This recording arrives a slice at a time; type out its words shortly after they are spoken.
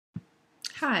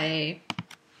Hi,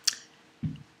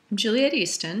 I'm Juliet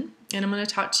Easton, and I'm going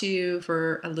to talk to you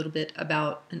for a little bit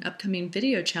about an upcoming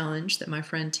video challenge that my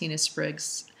friend Tina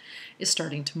Spriggs is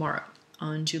starting tomorrow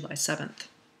on July 7th,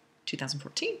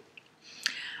 2014.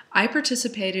 I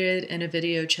participated in a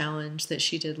video challenge that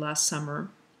she did last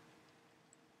summer,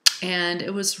 and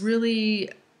it was really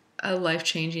a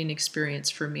life-changing experience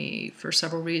for me for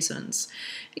several reasons.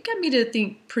 It got me to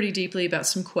think pretty deeply about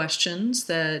some questions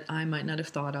that I might not have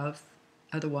thought of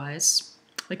otherwise.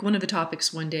 Like one of the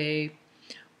topics one day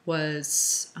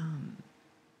was,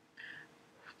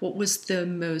 what was the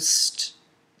most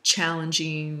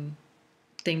challenging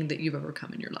thing that you've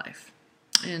overcome in your life?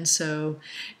 And so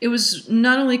it was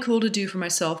not only cool to do for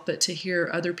myself, but to hear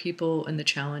other people and the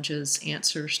challenges,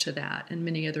 answers to that, and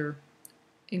many other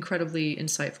incredibly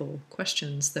insightful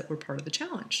questions that were part of the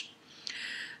challenge.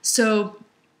 So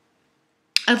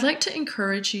I'd like to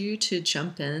encourage you to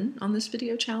jump in on this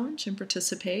video challenge and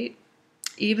participate.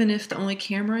 Even if the only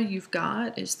camera you've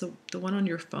got is the one on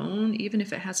your phone, even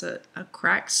if it has a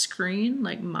cracked screen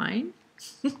like mine,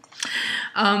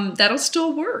 that'll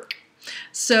still work.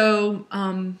 So,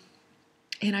 and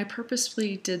I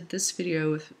purposefully did this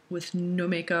video with no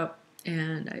makeup,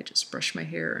 and I just brushed my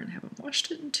hair and haven't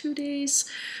washed it in 2 days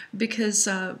because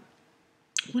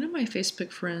one of my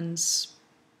Facebook friends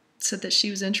said that she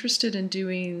was interested in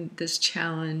doing this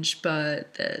challenge,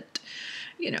 but that,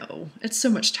 you know, it's so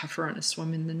much tougher on us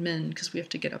women than men because we have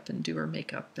to get up and do our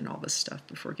makeup and all this stuff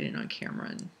before getting on camera.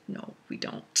 And no, we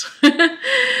don't.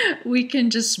 We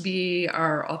can just be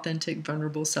our authentic,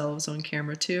 vulnerable selves on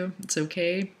camera too. It's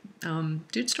okay.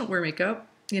 Dudes don't wear makeup,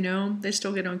 you know, they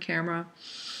still get on camera.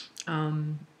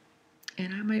 And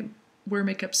I might wear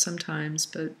makeup sometimes,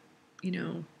 but, you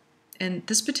know, and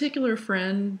this particular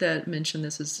friend that mentioned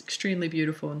this is extremely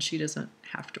beautiful, and she doesn't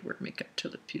have to wear makeup to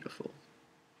look beautiful.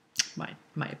 My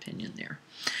opinion there.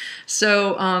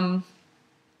 So, and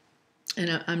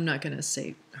I'm not going to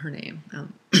say her name,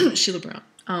 Sheila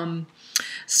Brown.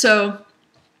 So,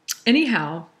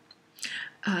 anyhow,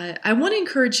 I want to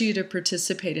encourage you to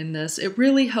participate in this. It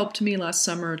really helped me last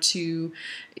summer to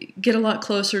get a lot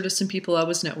closer to some people I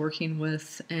was networking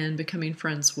with and becoming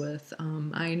friends with.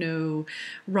 I know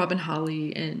Robin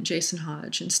Holly and Jason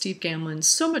Hodge and Steve Gamlin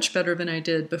so much better than I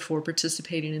did before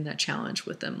participating in that challenge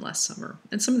with them last summer,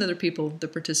 and some of the other people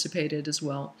that participated as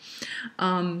well.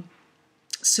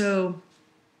 So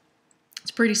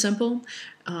it's pretty simple.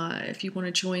 If you want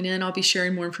to join in, I'll be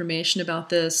sharing more information about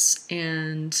this.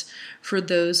 And for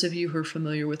those of you who are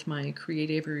familiar with my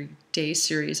Create Every Day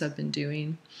series I've been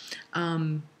doing,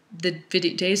 the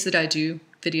days that I do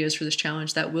videos for this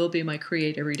challenge, that will be my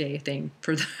Create Every Day thing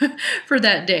for for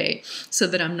that day, so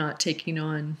that I'm not taking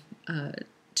on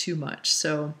too much.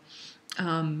 So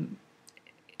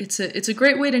it's a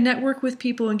great way to network with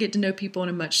people and get to know people on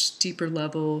a much deeper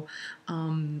level.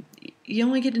 You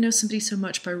only get to know somebody so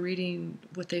much by reading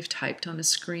what they've typed on a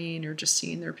screen or just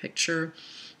seeing their picture.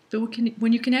 But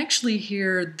when you can actually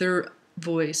hear their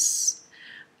voice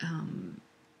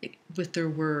with their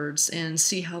words and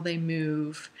see how they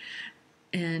move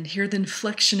and hear the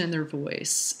inflection in their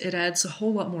voice, it adds a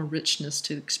whole lot more richness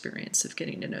to the experience of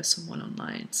getting to know someone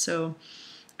online. So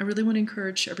I really want to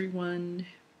encourage everyone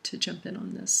to jump in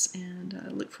on this, and I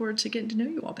look forward to getting to know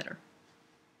you all better.